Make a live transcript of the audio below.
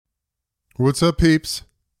What's up, peeps?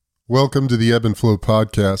 Welcome to the Ebb and Flow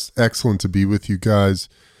podcast. Excellent to be with you guys.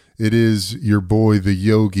 It is your boy, the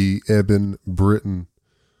yogi, Eben Britton.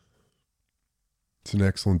 It's an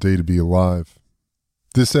excellent day to be alive.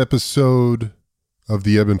 This episode of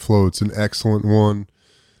the Ebb and Flow, it's an excellent one.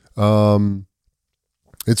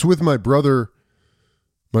 It's with my brother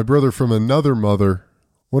from another mother,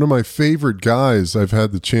 one of my favorite guys I've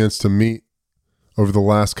had the chance to meet over the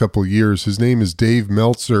last couple of years. His name is Dave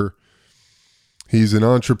Meltzer. He's an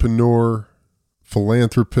entrepreneur,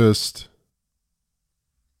 philanthropist,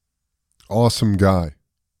 awesome guy.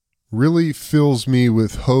 Really fills me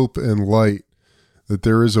with hope and light that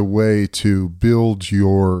there is a way to build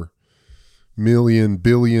your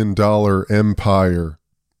billion-dollar empire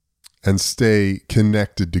and stay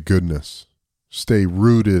connected to goodness. Stay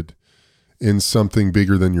rooted in something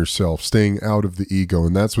bigger than yourself, staying out of the ego.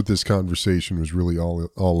 And that's what this conversation was really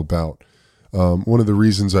all about. One of the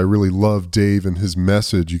reasons I really love Dave and his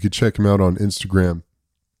message, you could check him out on Instagram,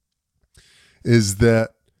 is that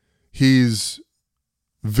he's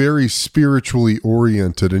very spiritually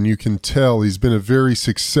oriented, and you can tell he's been a very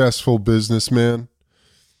successful businessman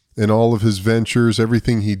in all of his ventures.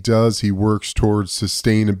 Everything he does, he works towards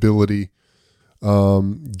sustainability,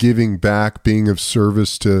 giving back, being of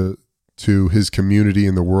service to his community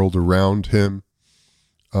and the world around him.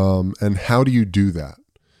 And how do you do that?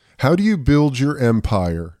 How do you build your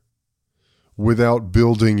empire without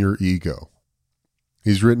building your ego?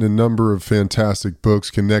 He's written a number of fantastic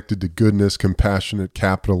books connected to goodness, compassionate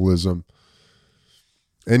capitalism.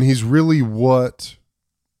 And he's really what,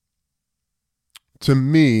 to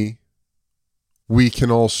me, we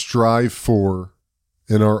can all strive for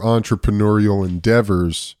in our entrepreneurial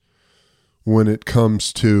endeavors when it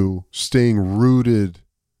comes to staying rooted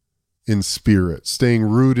in spirit, staying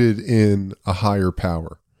rooted in a higher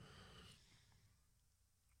power.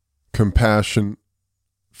 Compassion,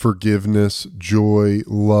 forgiveness, joy,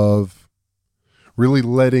 love, really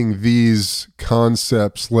letting these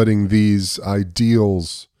concepts, letting these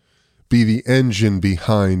ideals be the engine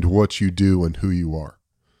behind what you do and who you are.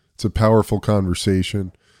 It's a powerful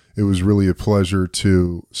conversation. It was really a pleasure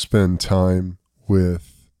to spend time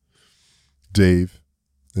with Dave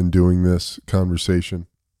and doing this conversation.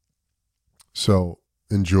 So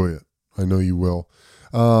enjoy it. I know you will.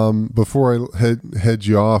 Before I head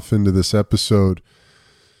you off into this episode,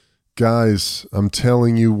 guys, I'm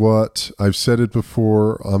telling you what, I've said it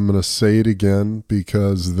before, I'm going to say it again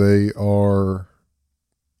because they are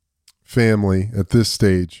family at this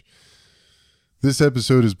stage. This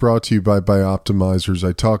episode is brought to you by Bioptimizers.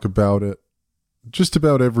 I talk about it just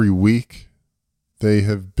about every week. They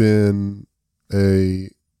have been a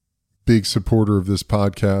big supporter of this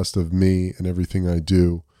podcast, of me and everything I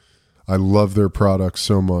do. I love their products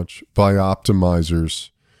so much. Bioptimizers.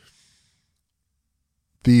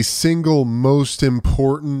 The single most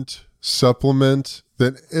important supplement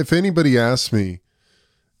that, if anybody asks me,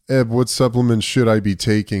 Eb, what supplements should I be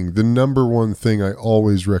taking? The number one thing I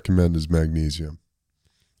always recommend is magnesium.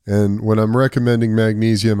 And when I'm recommending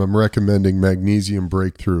magnesium, I'm recommending Magnesium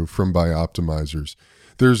Breakthrough from Bioptimizers.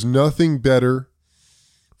 There's nothing better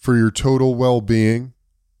for your total well-being,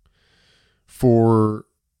 for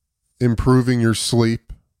improving your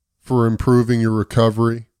sleep, for improving your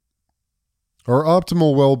recovery. Our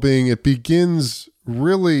optimal well-being, it begins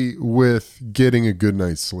really with getting a good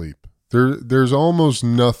night's sleep. There's almost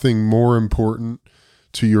nothing more important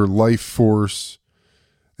to your life force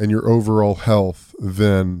and your overall health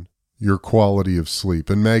than your quality of sleep.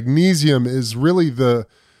 And magnesium is really the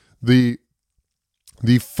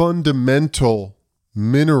fundamental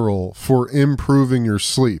mineral for improving your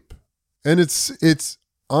sleep. And it's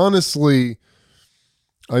honestly,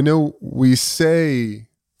 I know we say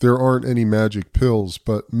there aren't any magic pills,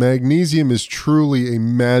 but magnesium is truly a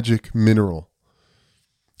magic mineral.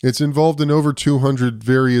 It's involved in over 200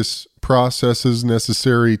 various processes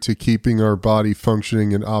necessary to keeping our body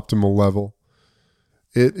functioning at optimal level.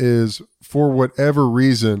 It is, for whatever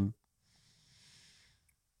reason,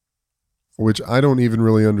 which I don't even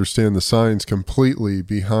really understand the science completely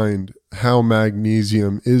behind how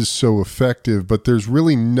magnesium is so effective, but there's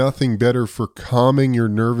really nothing better for calming your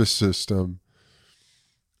nervous system,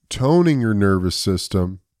 toning your nervous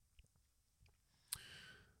system,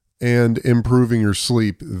 and improving your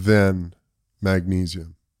sleep than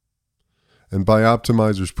magnesium. And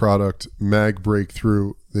Bioptimizer's product, Mag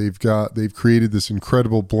Breakthrough, they've created this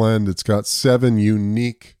incredible blend. It's got 7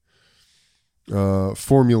 unique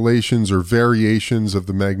formulations or variations of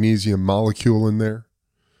the magnesium molecule in there.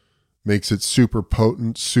 Makes it super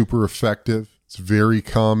potent, super effective. It's very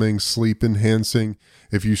calming, sleep enhancing.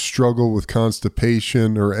 If you struggle with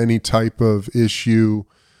constipation or any type of issue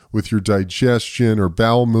with your digestion or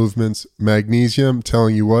bowel movements, magnesium, I'm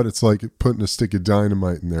telling you what, it's like putting a stick of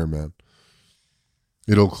dynamite in there, man.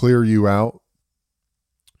 It'll clear you out.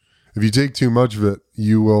 If you take too much of it,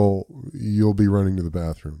 you'll be running to the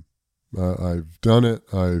bathroom. I've done it.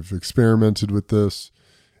 I've experimented with this.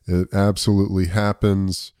 It absolutely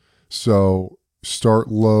happens. So start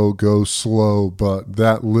low, go slow, but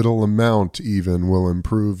that little amount even will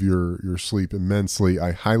improve your sleep immensely.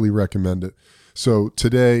 I highly recommend it. So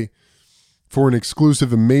today, for an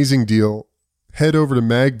exclusive amazing deal, head over to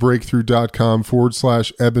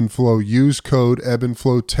magbreakthrough.com/ebb and flow. Use code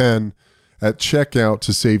ebbandflow10 at checkout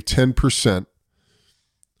to save 10%.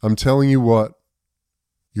 I'm telling you what,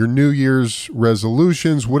 your New Year's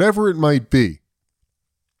resolutions, whatever it might be,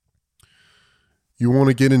 you want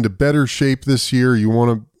to get into better shape this year. You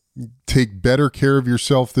want to take better care of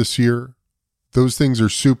yourself this year. Those things are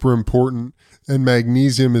super important. And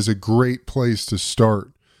magnesium is a great place to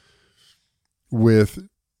start with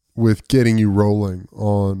getting you rolling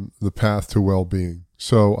on the path to well-being.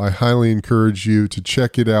 So I highly encourage you to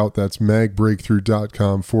check it out. That's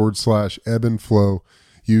magbreakthrough.com/ebb and flow.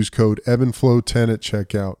 Use code ebbandflow10 at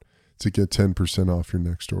checkout to get 10% off your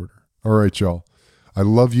next order. All right, y'all. I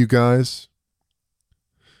love you guys.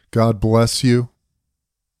 God bless you.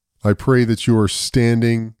 I pray that you are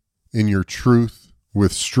standing in your truth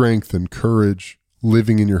with strength and courage,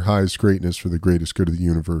 living in your highest greatness for the greatest good of the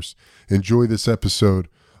universe. Enjoy this episode.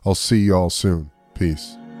 I'll see you all soon.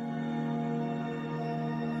 Peace.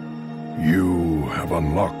 You have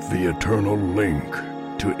unlocked the eternal link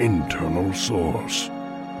to internal source,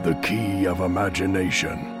 the key of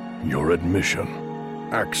imagination, your admission,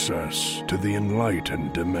 access to the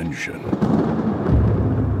enlightened dimension.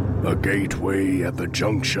 A gateway at the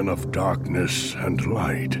junction of darkness and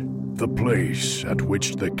light, the place at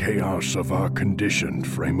which the chaos of our conditioned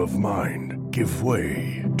frame of mind give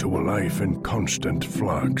way to a life in constant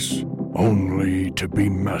flux, only to be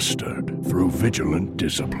mastered through vigilant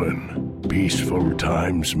discipline. Peaceful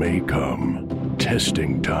times may come,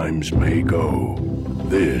 testing times may go.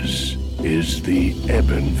 This is the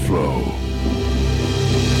Ebb and Flow.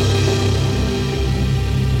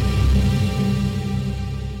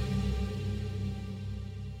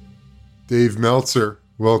 Dave Meltzer,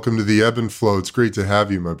 welcome to the Ebb and Flow. It's great to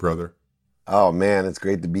have you, my brother. Oh man, it's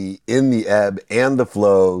great to be in the ebb and the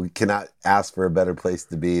flow. Cannot ask for a better place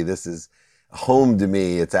to be. This is home to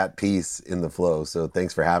me. It's at peace in the flow. So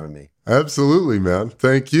thanks for having me. Absolutely, man.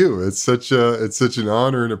 Thank you. It's such an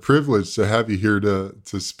honor and a privilege to have you here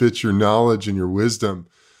to spit your knowledge and your wisdom.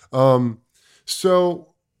 So,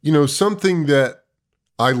 something that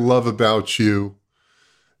I love about you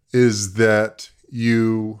is that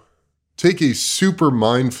you take a super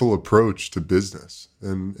mindful approach to business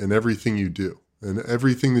and everything you do and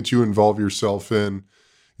everything that you involve yourself in.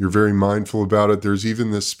 You're very mindful about it. There's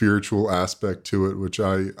even this spiritual aspect to it, which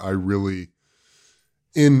I really,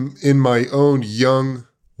 in my own young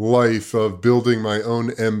life of building my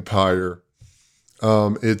own empire,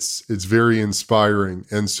 it's very inspiring.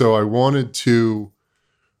 And so I wanted to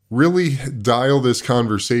really dial this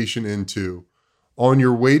conversation into, on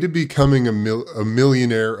your way to becoming a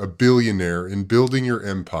millionaire, a billionaire, and building your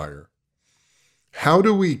empire, how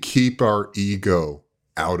do we keep our ego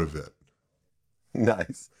out of it?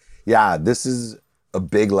 Nice. Yeah, this is a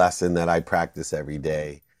big lesson that I practice every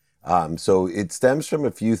day. So it stems from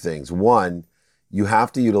a few things. One, you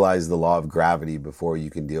have to utilize the law of gravity before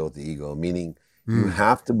you can deal with the ego, meaning you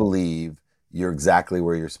have to believe you're exactly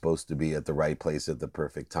where you're supposed to be at the right place at the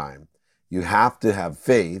perfect time. You have to have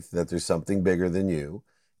faith that there's something bigger than you,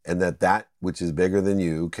 and that which is bigger than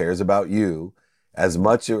you cares about you as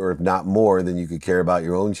much, or if not more, than you could care about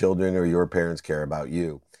your own children or your parents care about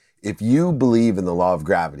you. If you believe in the law of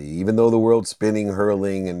gravity, even though the world's spinning,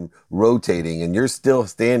 hurling, and rotating, and you're still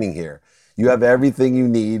standing here, you have everything you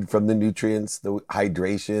need from the nutrients, the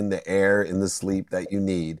hydration, the air, and the sleep that you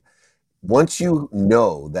need. Once you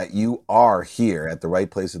know that you are here at the right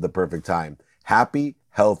place at the perfect time, happy,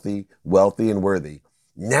 healthy, wealthy, and worthy,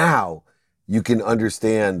 now you can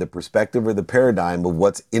understand the perspective or the paradigm of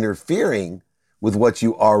what's interfering with what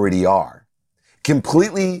you already are.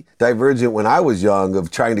 Completely divergent when I was young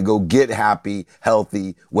of trying to go get happy,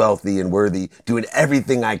 healthy, wealthy, and worthy, doing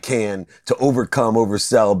everything I can to overcome,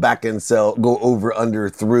 oversell, back end sell, go over, under,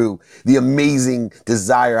 through the amazing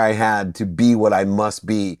desire I had to be what I must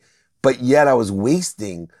be. But yet I was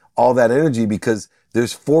wasting all that energy because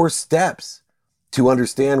there's 4 steps to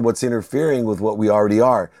understand what's interfering with what we already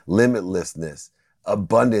are. Limitlessness,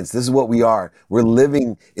 abundance. This is what we are. We're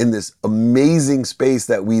living in this amazing space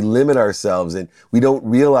that we limit ourselves, and we don't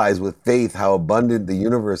realize with faith how abundant the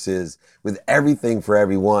universe is with everything for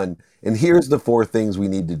everyone. And here's the 4 things we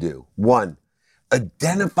need to do. 1,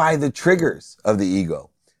 identify the triggers of the ego.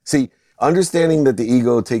 See, understanding that the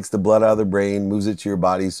ego takes the blood out of the brain, moves it to your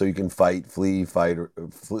body so you can fight, flee, feed, or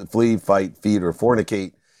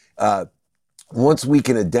fornicate. Once we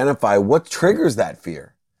can identify what triggers that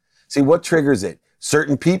fear. See, what triggers it?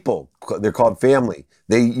 Certain people, they're called family.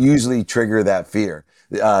 They usually trigger that fear,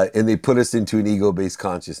 and they put us into an ego-based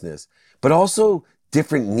consciousness. But also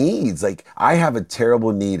different needs. Like, I have a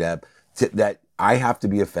terrible need that I have to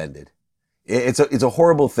be offended. It's a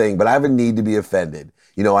horrible thing, but I have a need to be offended.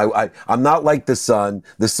 You know, I'm not like the sun.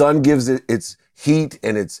 The sun gives it its heat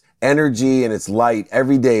and its energy and its light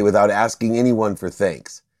every day without asking anyone for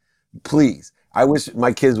thanks. Please, I wish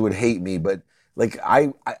my kids would hate me, but like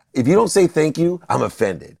if you don't say thank you, I'm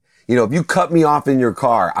offended. You know, if you cut me off in your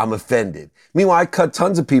car, I'm offended. Meanwhile, I cut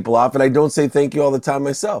tons of people off and I don't say thank you all the time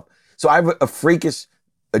myself. So I have a freakish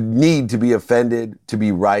need to be offended, to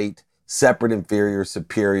be right, separate, inferior,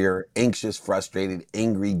 superior, anxious, frustrated,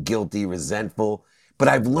 angry, guilty, resentful. But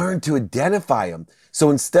I've learned to identify them. So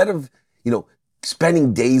instead of,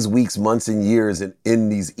 spending days, weeks, months, and years in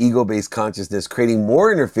these ego-based consciousness, creating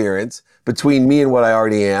more interference between me and what I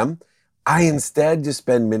already am, I instead just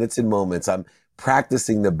spend minutes and moments. I'm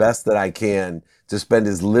practicing the best that I can to spend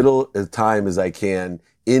as little time as I can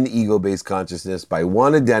in ego-based consciousness by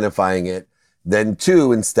 1, identifying it, then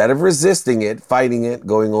 2, instead of resisting it, fighting it,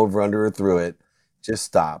 going over, under, or through it, just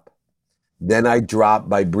stop. Then I drop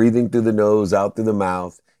by breathing through the nose, out through the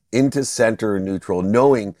mouth, into center or neutral,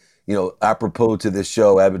 knowing, apropos to this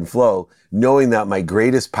show, Ebb and Flow, knowing that my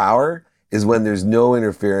greatest power is when there's no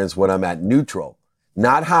interference, when I'm at neutral.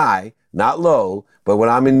 Not high, not low, but when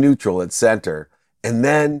I'm in neutral at center. And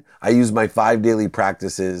then I use my 5 daily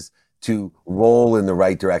practices to roll in the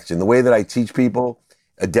right direction. The way that I teach people,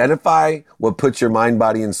 identify what puts your mind,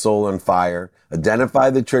 body, and soul on fire.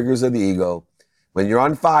 Identify the triggers of the ego. When you're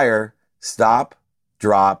on fire, stop,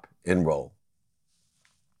 drop, and roll.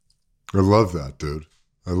 I love that, dude.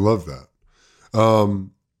 I love that.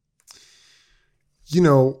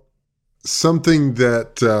 Something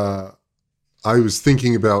that I was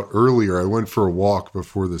thinking about earlier, I went for a walk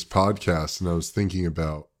before this podcast, and I was thinking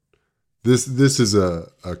about this. This is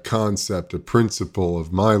a concept, a principle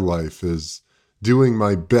of my life, is doing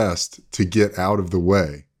my best to get out of the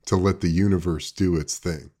way, to let the universe do its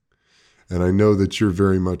thing. And I know that you're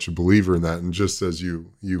very much a believer in that. And just as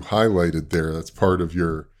you highlighted there, that's part of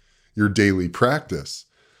your daily practice.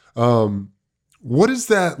 What does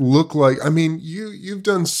that look like? I mean, you've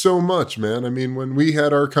done so much, man. I mean, when we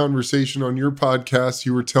had our conversation on your podcast,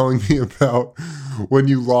 you were telling me about when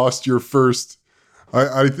you lost your first,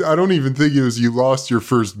 I don't even think it was you lost your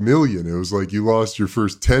first million. It was like you lost your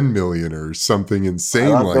first 10 million or something insane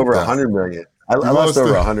like that. I lost over 100 million. I lost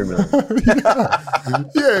over 100 million.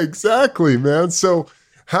 Yeah, exactly, man. So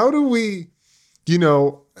how do we,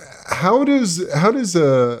 how does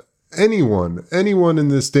anyone in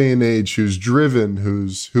this day and age who's driven,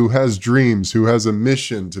 who has dreams, who has a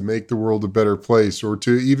mission to make the world a better place, or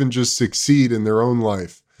to even just succeed in their own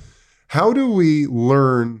life, how do we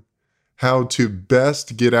learn how to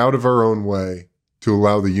best get out of our own way to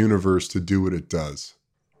allow the universe to do what it does?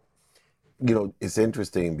 It's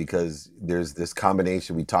interesting because there's this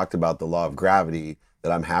combination. We talked about the law of gravity,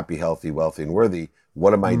 that I'm happy, healthy, wealthy, and worthy.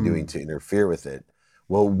 What am I doing to interfere with it?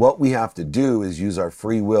 Well, what we have to do is use our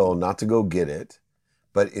free will, not to go get it,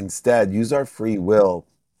 but instead use our free will,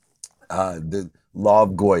 the law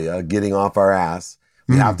of Goya, getting off our ass.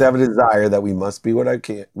 We have to have a desire that we must be what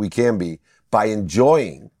we can be by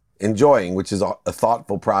enjoying, which is a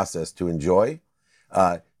thoughtful process to enjoy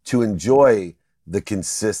the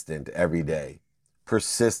consistent every day,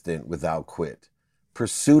 persistent without quit,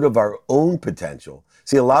 pursuit of our own potential.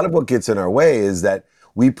 See, a lot of what gets in our way is that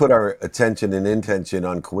we put our attention and intention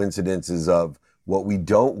on coincidences of what we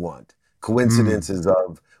don't want, coincidences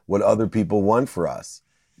of what other people want for us.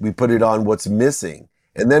 We put it on what's missing.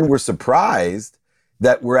 And then we're surprised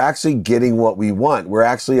that we're actually getting what we want. We're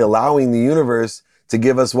actually allowing the universe to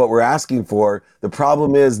give us what we're asking for. The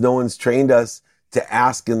problem is no one's trained us to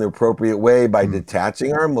ask in the appropriate way by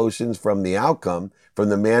detaching our emotions from the outcome, from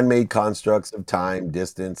the man-made constructs of time,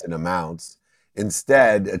 distance, and amounts.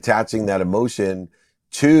 Instead, attaching that emotion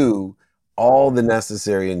to all the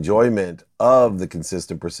necessary enjoyment of the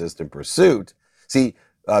consistent, persistent pursuit. See,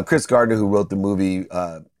 Chris Gardner, who wrote the movie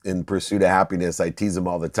In Pursuit of Happiness, I tease him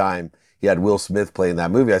all the time. He had Will Smith play in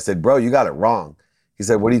that movie. I said, bro, you got it wrong. He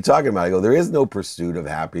said, what are you talking about? I go, there is no pursuit of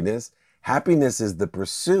happiness. Happiness is the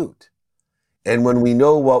pursuit. And when we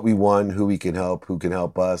know what we want, who we can help, who can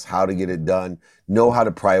help us, how to get it done, know how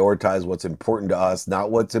to prioritize what's important to us,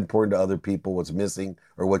 not what's important to other people, what's missing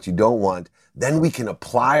or what you don't want, then we can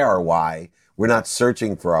apply our why. We're not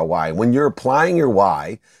searching for our why. When you're applying your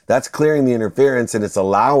why, that's clearing the interference and it's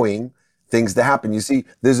allowing things to happen. You see,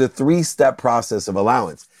 there's a 3-step process of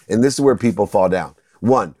allowance. And this is where people fall down.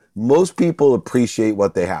 1, most people appreciate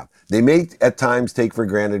what they have. They may at times take for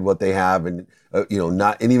granted what they have and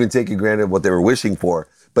not, and even take for granted what they were wishing for.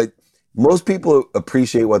 But most people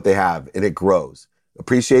appreciate what they have and it grows.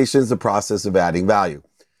 Appreciation is the process of adding value.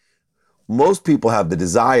 Most people have the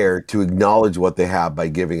desire to acknowledge what they have by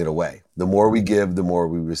giving it away. The more we give, the more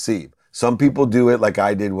we receive. Some people do it like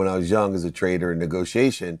I did when I was young as a trader in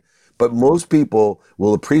negotiation, but most people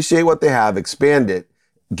will appreciate what they have, expand it,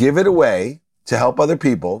 give it away to help other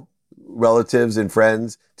people, relatives and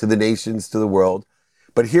friends, to the nations, to the world.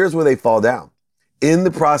 But here's where they fall down. In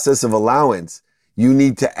the process of allowance, you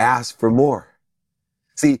need to ask for more.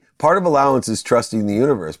 See, part of allowance is trusting the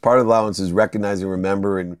universe. Part of allowance is recognizing,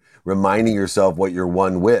 remember, and reminding yourself what you're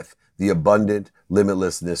one with, the abundant,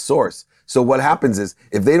 limitlessness source. So what happens is,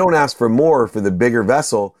 if they don't ask for more for the bigger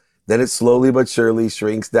vessel, then it slowly but surely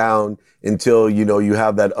shrinks down until, you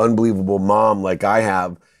have that unbelievable mom like I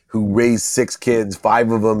have, who raised 6 kids,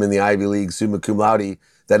 5 of them in the Ivy League, summa cum laude,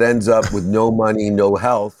 that ends up with no money, no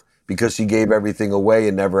health, because she gave everything away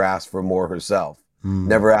and never asked for more herself,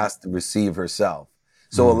 never asked to receive herself.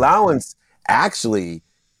 So allowance actually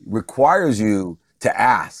requires you to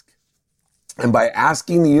ask. And by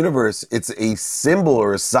asking the universe, it's a symbol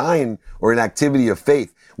or a sign or an activity of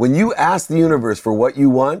faith. When you ask the universe for what you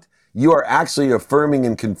want, you are actually affirming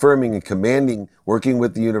and confirming and commanding, working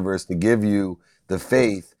with the universe to give you the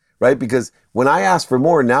faith, right? Because when I ask for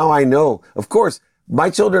more, now I know, of course, my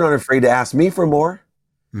children aren't afraid to ask me for more.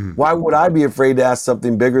 Why would I be afraid to ask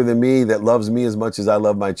something bigger than me that loves me as much as I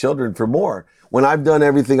love my children for more? When I've done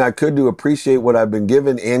everything I could to appreciate what I've been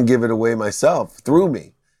given and give it away myself through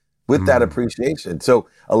me with that appreciation. So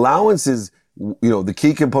allowance is, the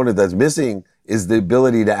key component that's missing is the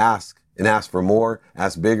ability to ask and ask for more,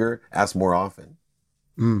 ask bigger, ask more often.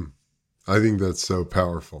 I think that's so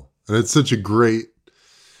powerful. And it's such a great,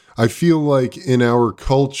 I feel like in our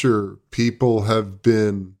culture, people have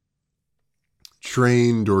been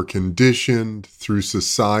trained or conditioned through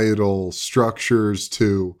societal structures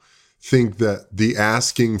to think that the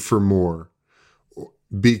asking for more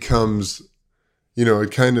becomes,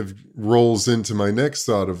 it kind of rolls into my next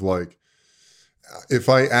thought of like, if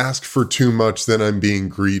I ask for too much, then I'm being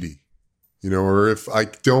greedy, or if I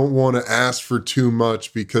don't want to ask for too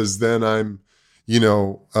much because then I'm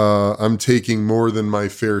taking more than my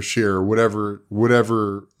fair share,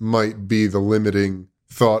 whatever might be the limiting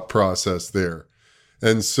thought process there.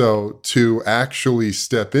 And so to actually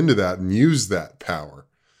step into that and use that power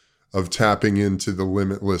of tapping into the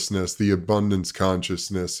limitlessness, the abundance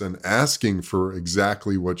consciousness, and asking for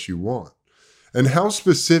exactly what you want. And how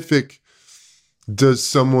specific does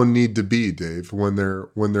someone need to be, Dave, when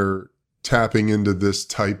they're tapping into this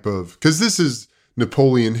type of, because this is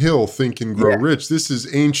Napoleon Hill, Think and Grow Rich. This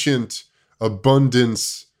is ancient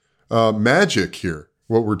abundance magic here,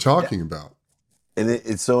 what we're talking about. And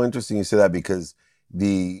it's so interesting you say that, because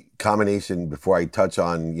the combination, before I touch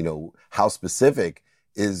on, how specific,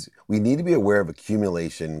 is we need to be aware of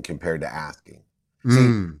accumulation compared to asking.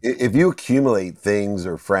 See, if you accumulate things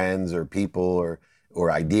or friends or people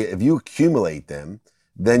or idea, if you accumulate them,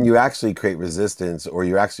 then you actually create resistance, or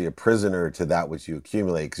you're actually a prisoner to that which you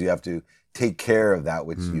accumulate, because you have to take care of that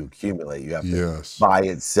which you accumulate. You have to buy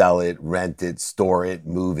it, sell it, rent it, store it,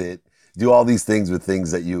 move it, do all these things with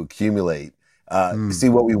things that you accumulate. See,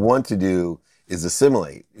 what we want to do is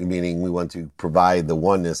assimilate, meaning we want to provide the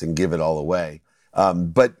oneness and give it all away.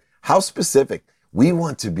 But how specific? We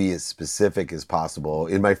want to be as specific as possible.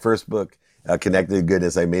 In my first book, Connected to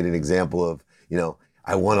Goodness, I made an example of,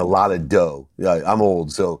 I want a lot of dough. I'm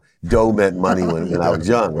old, so dough meant money when I was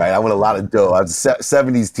young, right? I want a lot of dough. I was a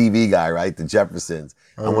 70s TV guy, right? The Jeffersons.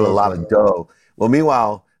 I want a lot of dough. Well,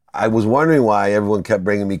 meanwhile, I was wondering why everyone kept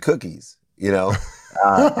bringing me cookies,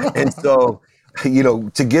 and so,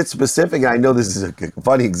 to get specific, and I know this is a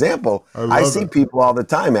funny example, I see people all the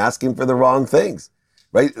time asking for the wrong things,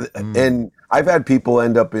 right? And I've had people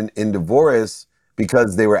end up in divorce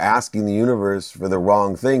because they were asking the universe for the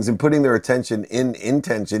wrong things and putting their intention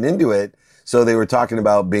into it. So they were talking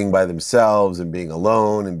about being by themselves and being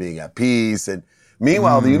alone and being at peace. And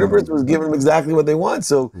meanwhile, the universe was giving them exactly what they want.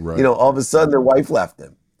 So, all of a sudden their wife left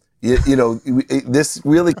them. This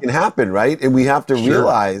really can happen, right? And we have to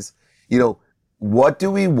realize, what do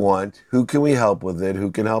we want? Who can we help with it? Who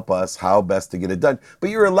can help us? How best to get it done? But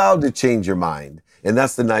you're allowed to change your mind. And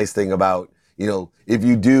that's the nice thing about, if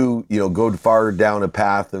you do, go far down a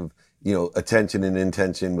path of, attention and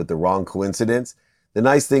intention with the wrong coincidence, the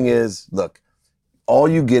nice thing is, look, all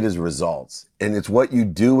you get is results. And it's what you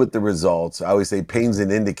do with the results. I always say pain's an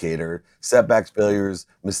indicator. Setbacks, failures,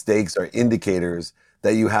 mistakes are indicators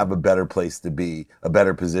that you have a better place to be, a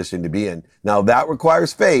better position to be in. Now that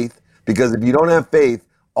requires faith, because if you don't have faith,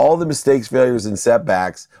 all the mistakes, failures, and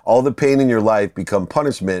setbacks, all the pain in your life become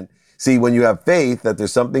punishment. See, when you have faith that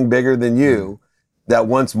there's something bigger than you, that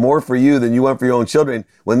wants more for you than you want for your own children,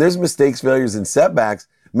 when there's mistakes, failures, and setbacks,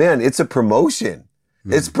 man, it's a promotion.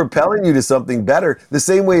 It's propelling you to something better. The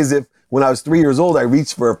same way as if when I was 3 years old, I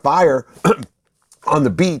reached for a fire on the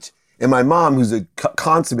beach, and my mom, who's a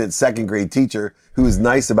consummate second grade teacher, who is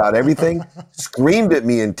nice about everything, screamed at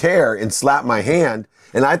me in terror and slapped my hand.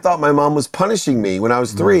 And I thought my mom was punishing me when I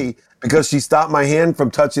was 3 because she stopped my hand from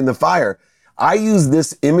touching the fire. I use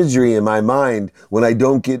this imagery in my mind when I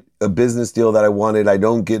don't get a business deal that I wanted. I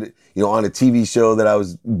don't get, on a TV show that I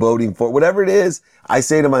was voting for, whatever it is. I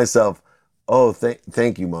say to myself, oh,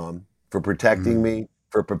 thank you, Mom, for protecting me,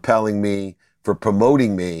 for propelling me, for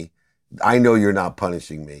promoting me. I know you're not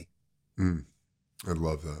punishing me. I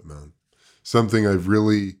love that, man. Something a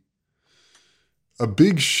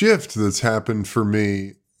big shift that's happened for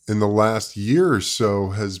me in the last year or so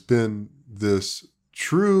has been this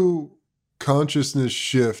true consciousness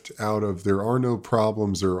shift out of there are no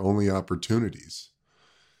problems, there are only opportunities.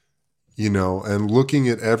 And looking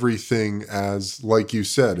at everything as, like you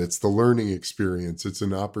said, it's the learning experience. It's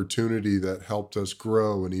an opportunity that helped us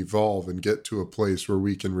grow and evolve and get to a place where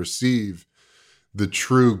we can receive the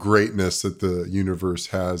true greatness that the universe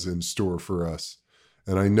has in store for us.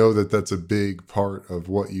 And I know that that's a big part of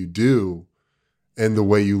what you do and the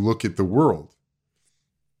way you look at the world.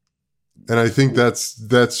 And I think that's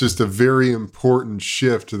just a very important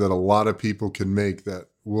shift that a lot of people can make that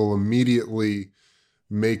will immediately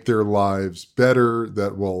make their lives better,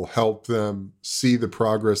 that will help them see the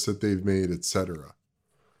progress that they've made, etc.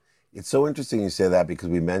 It's so interesting you say that, because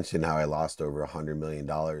we mentioned how I lost over $100 million.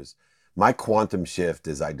 My quantum shift,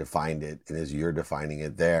 as I defined it, and as you're defining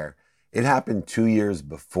it there, it happened 2 years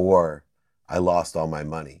before I lost all my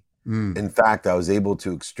money. In fact, I was able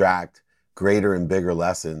to extract greater and bigger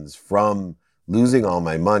lessons from losing all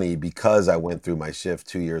my money because I went through my shift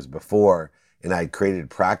 2 years before, and I created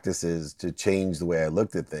practices to change the way I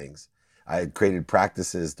looked at things. I had created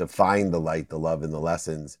practices to find the light, the love, and the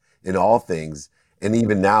lessons in all things. And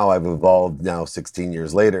even now I've evolved now 16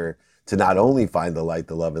 years later to not only find the light,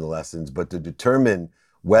 the love, and the lessons, but to determine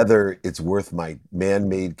whether it's worth my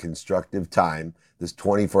man-made constructive time, this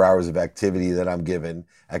 24 hours of activity that I'm given,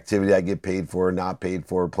 activity I get paid for, not paid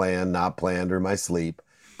for, planned, not planned, or my sleep.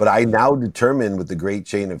 But I now determine with the great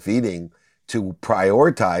chain of feeding to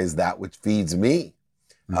prioritize that which feeds me.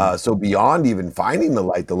 So beyond even finding the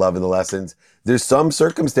light, the love, and the lessons, there's some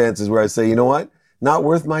circumstances where I say, you know what? Not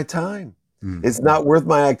worth my time. It's not worth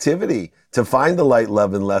my activity to find the light,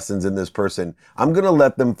 love, and lessons in this person. I'm going to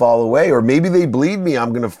let them fall away, or maybe they bleed me.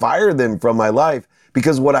 I'm going to fire them from my life,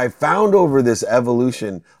 because what I found over this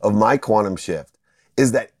evolution of my quantum shift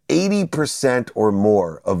is that 80% or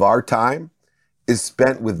more of our time is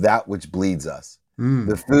spent with that which bleeds us.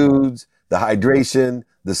 The foods, the hydration,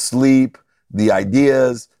 the sleep, the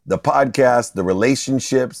ideas, the podcast, the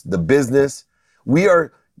relationships, the business. We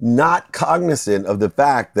are not cognizant of the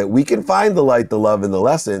fact that we can find the light, the love, and the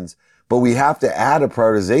lessons, but we have to add a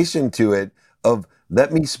prioritization to it of,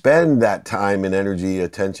 let me spend that time and energy,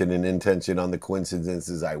 attention, and intention on the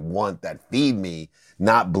coincidences I want that feed me,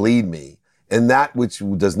 not bleed me. And that which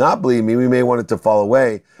does not bleed me, we may want it to fall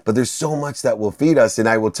away, but there's so much that will feed us. And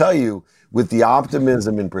I will tell you, with the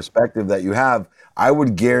optimism and perspective that you have, I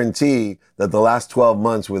would guarantee that the last 12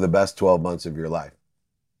 months were the best 12 months of your life.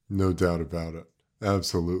 No doubt about it.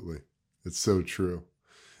 Absolutely. It's so true.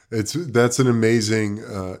 That's an amazing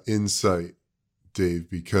insight, Dave,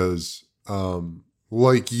 because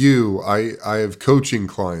like you, I have coaching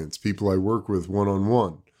clients, people I work with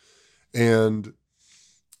one-on-one. And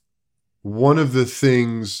one of the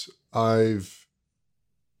things I've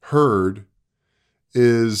heard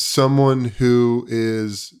is someone who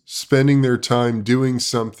is spending their time doing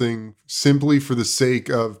something simply for the sake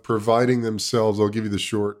of providing themselves. I'll give you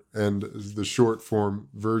the short form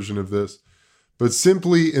version of this, but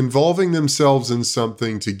simply involving themselves in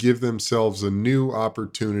something to give themselves a new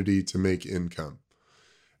opportunity to make income.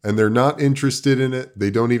 And they're not interested in it. They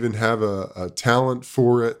don't even have a talent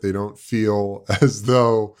for it. They don't feel as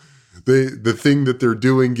though the thing that they're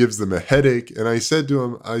doing gives them a headache. And I said to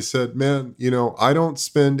him, I said, man, I don't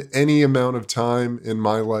spend any amount of time in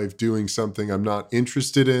my life doing something I'm not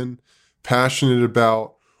interested in, passionate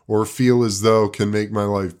about, or feel as though can make my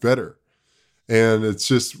life better. And it's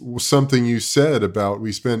just something you said about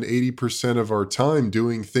we spend 80% of our time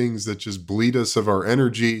doing things that just bleed us of our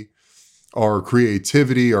energy, our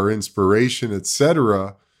creativity, our inspiration,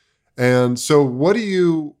 etc. And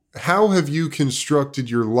so how have you constructed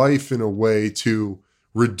your life in a way to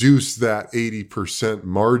reduce that 80%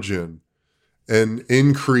 margin and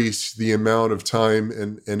increase the amount of time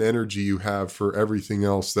and energy you have for everything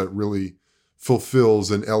else that really fulfills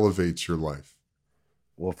and elevates your life?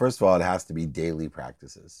 Well, first of all, it has to be daily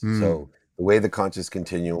practices. So the way the conscious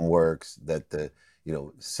continuum works, that the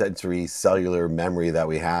sensory cellular memory that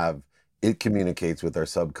we have, it communicates with our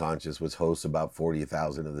subconscious, which hosts about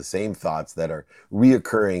 40,000 of the same thoughts that are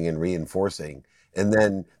reoccurring and reinforcing. And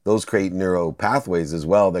then those create neural pathways as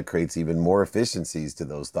well that creates even more efficiencies to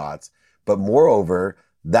those thoughts. But moreover,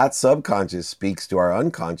 that subconscious speaks to our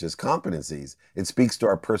unconscious competencies. It speaks to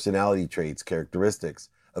our personality traits, characteristics,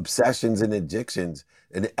 obsessions and addictions,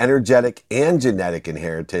 an energetic and genetic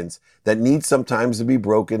inheritance that needs sometimes to be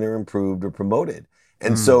broken or improved or promoted.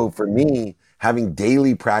 And so for me, having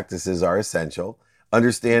daily practices are essential.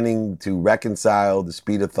 Understanding to reconcile the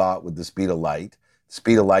speed of thought with the speed of light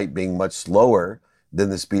being much slower than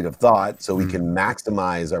the speed of thought, so we can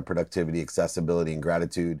maximize our productivity, accessibility, and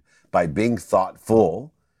gratitude by being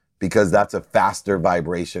thoughtful, because that's a faster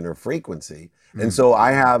vibration or frequency. And so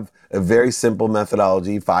I have a very simple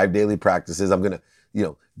methodology, 5 daily practices. I'm going to,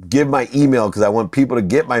 give my email because I want people to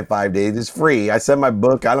get my 5 days. It's free. I send my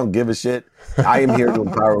book. I don't give a shit. I am here to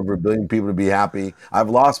empower over 1 billion people to be happy. I've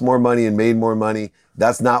lost more money and made more money.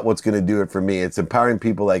 That's not what's going to do it for me. It's empowering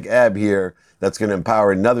people like Eb here that's going to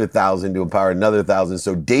empower another 1,000 to empower another 1,000.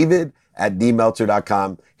 So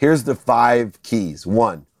david@dmeltzer.com. Here's the 5 keys.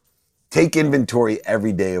 1, take inventory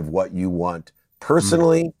every day of what you want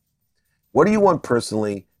personally. What do you want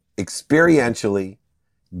personally, experientially,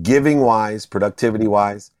 giving wise, productivity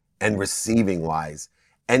wise, and receiving wise?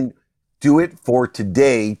 And do it for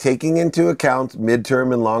today, taking into account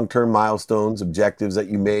midterm and long-term milestones, objectives that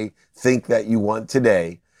you may think that you want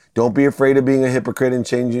today. Don't be afraid of being a hypocrite and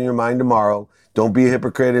changing your mind tomorrow. Don't be a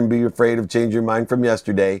hypocrite and be afraid of changing your mind from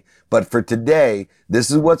yesterday. But for today, this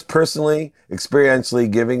is what's personally, experientially,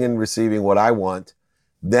 giving and receiving what I want.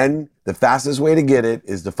 Then the fastest way to get it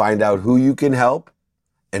is to find out who you can help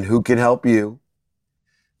and who can help you.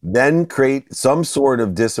 Then create some sort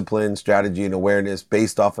of discipline, strategy, and awareness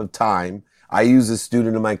based off of time. I use a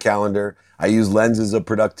student in my calendar. I use lenses of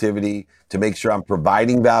productivity to make sure I'm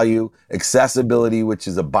providing value. Accessibility, which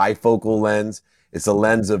is a bifocal lens. It's a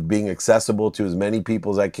lens of being accessible to as many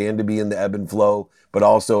people as I can to be in the ebb and flow, but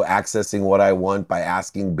also accessing what I want by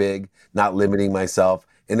asking big, not limiting myself.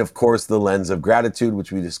 And of course, the lens of gratitude,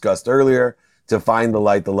 which we discussed earlier, to find the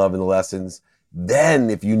light, the love, and the lessons. Then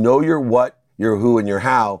if you know your what, your who, and your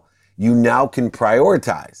how, you now can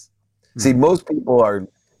prioritize. See, most people are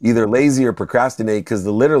either lazy or procrastinate because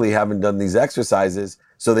they literally haven't done these exercises.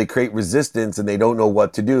 So they create resistance and they don't know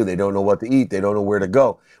what to do. They don't know what to eat. They don't know where to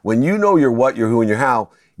go. When you know your what, your who, and your how,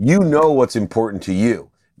 you know what's important to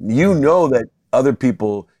you. You know that other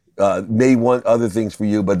people may want other things for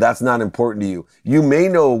you, but that's not important to you. You may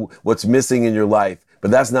know what's missing in your life, but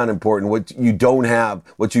that's not important. What you don't have,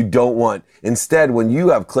 what you don't want. Instead, when you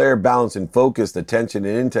have clear, balance, and focused attention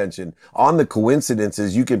and intention on the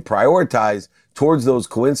coincidences, you can prioritize towards those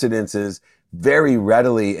coincidences very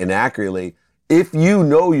readily and accurately. If you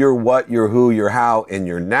know your what, your who, your how, and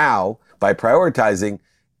your now by prioritizing,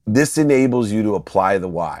 this enables you to apply the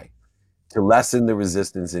why, to lessen the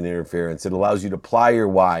resistance and interference. It allows you to apply your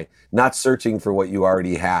why, not searching for what you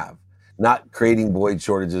already have, not creating void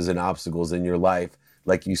shortages and obstacles in your life,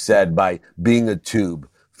 like you said, by being a tube,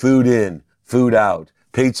 food in, food out,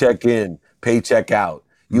 paycheck in, paycheck out.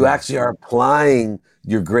 You actually are applying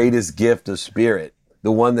your greatest gift of spirit,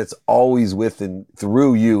 the one that's always with and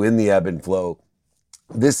through you in the ebb and flow.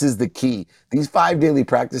 This is the key. These 5 daily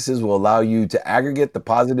practices will allow you to aggregate the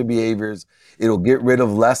positive behaviors. It'll get rid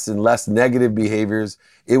of less and less negative behaviors.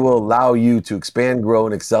 It will allow you to expand, grow,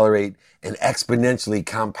 and accelerate and exponentially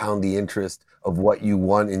compound the interest of what you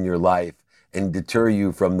want in your life and deter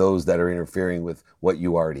you from those that are interfering with what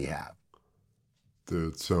you already have.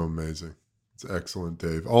 Dude, it's so amazing. It's excellent,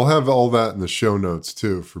 Dave. I'll have all that in the show notes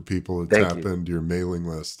too for people to tap into your mailing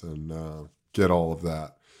list and get all of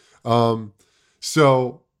that.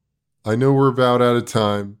 So I know we're about out of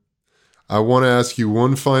time. I want to ask you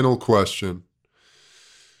one final question.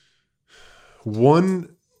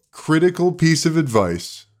 One critical piece of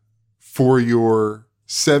advice for your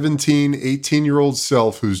 17, 18-year-old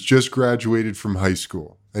self who's just graduated from high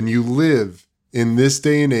school and you live in this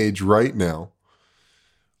day and age right now,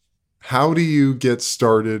 how do you get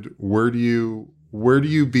started? Where do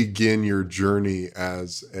you begin your journey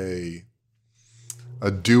as a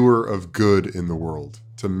doer of good in the world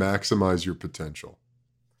to maximize your potential?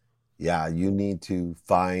 Yeah, you need to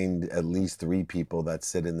find at least 3 people that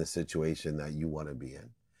sit in the situation that you want to be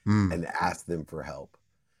in and ask them for help.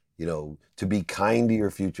 You know, to be kind to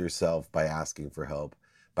your future self by asking for help,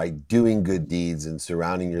 by doing good deeds and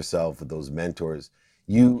surrounding yourself with those mentors.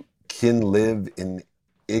 You can live in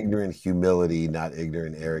ignorant humility, not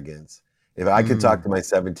ignorant arrogance. If I could talk to my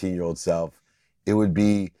 17-year-old self, it would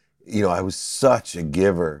be, I was such a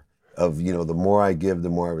giver of, the more I give, the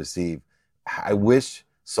more I receive. I wish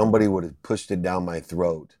somebody would have pushed it down my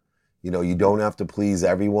throat. You don't have to please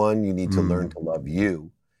everyone. You need to learn to love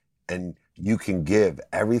you. And you can give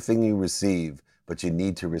everything you receive, but you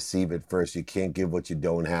need to receive it first. You can't give what you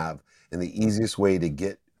don't have. And the easiest way to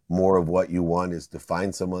get more of what you want is to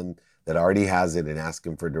find someone that already has it and ask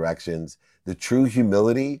them for directions. The true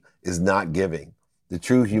humility is not giving. The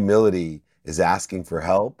true humility is asking for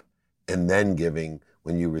help and then giving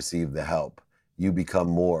when you receive the help. You become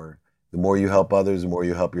more. The more you help others, the more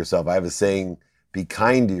you help yourself. I have a saying, be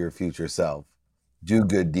kind to your future self. Do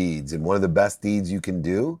good deeds. And one of the best deeds you can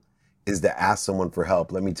do is to ask someone for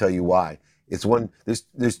help. Let me tell you why.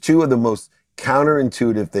 There's 2 of the most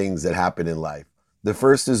counterintuitive things that happen in life. The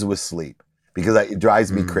first is with sleep, because it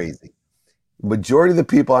drives me crazy. Majority of the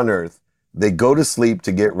people on earth, they go to sleep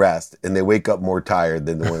to get rest and they wake up more tired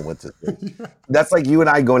than when they went to sleep. That's like you and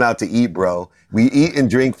I going out to eat, bro. We eat and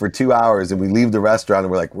drink for 2 hours and we leave the restaurant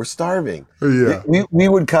and we're like, we're starving. Yeah. We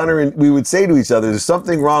would say to each other, there's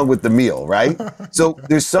something wrong with the meal, right? So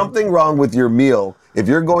there's something wrong with your meal if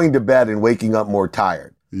you're going to bed and waking up more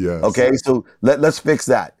tired. Yes. Okay, so let's fix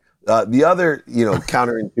that. The other,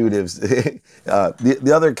 counterintuitives,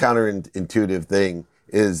 the other counterintuitive thing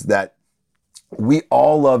is that we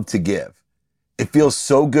all love to give. It feels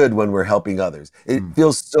so good when we're helping others. It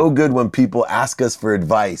feels so good when people ask us for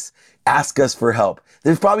advice, ask us for help.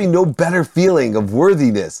 There's probably no better feeling of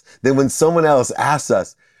worthiness than when someone else asks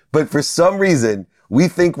us. But for some reason, we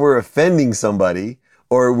think we're offending somebody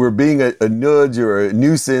or we're being a nudge or a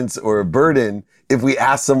nuisance or a burden if we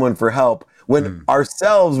ask someone for help. When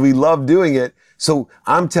ourselves, we love doing it. So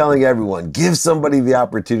I'm telling everyone, give somebody the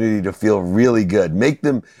opportunity to feel really good. Make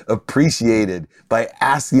them appreciated by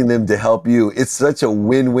asking them to help you. It's such a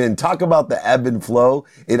win-win. Talk about the ebb and flow.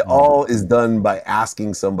 It all is done by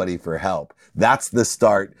asking somebody for help. That's the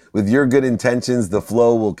start. With your good intentions, the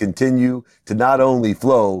flow will continue to not only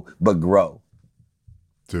flow, but grow.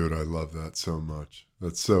 Dude, I love that so much.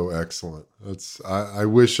 That's so excellent. I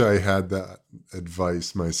wish I had that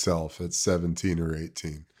advice myself at 17 or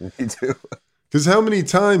 18. Me too. Because how many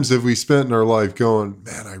times have we spent in our life going,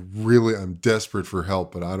 man, I'm desperate for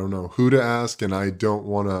help, but I don't know who to ask, and I don't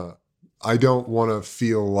want to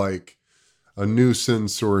feel like a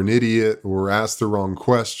nuisance or an idiot or ask the wrong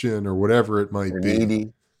question or whatever it might be.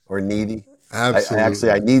 Needy.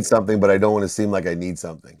 Absolutely. I need something, but I don't want to seem like I need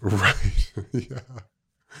something. Right. Yeah.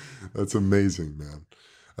 That's amazing, man.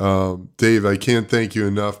 Dave, I can't thank you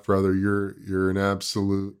enough, brother. You're an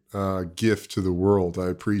absolute gift to the world. I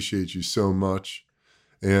appreciate you so much,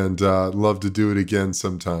 and I'd love to do it again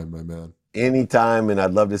sometime, my man. Anytime, and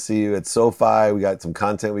I'd love to see you at SoFi. We got some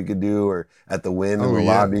content we could do, or at the Wynn in the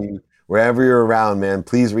lobby. Wherever you're around, man,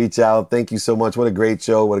 please reach out. Thank you so much. What a great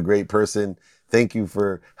show. What a great person. Thank you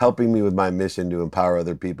for helping me with my mission to empower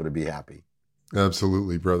other people to be happy.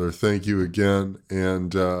 Absolutely, brother. Thank you again.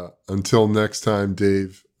 And until next time,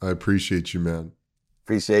 Dave, I appreciate you, man.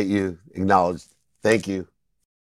 Appreciate you. Acknowledged. Thank you.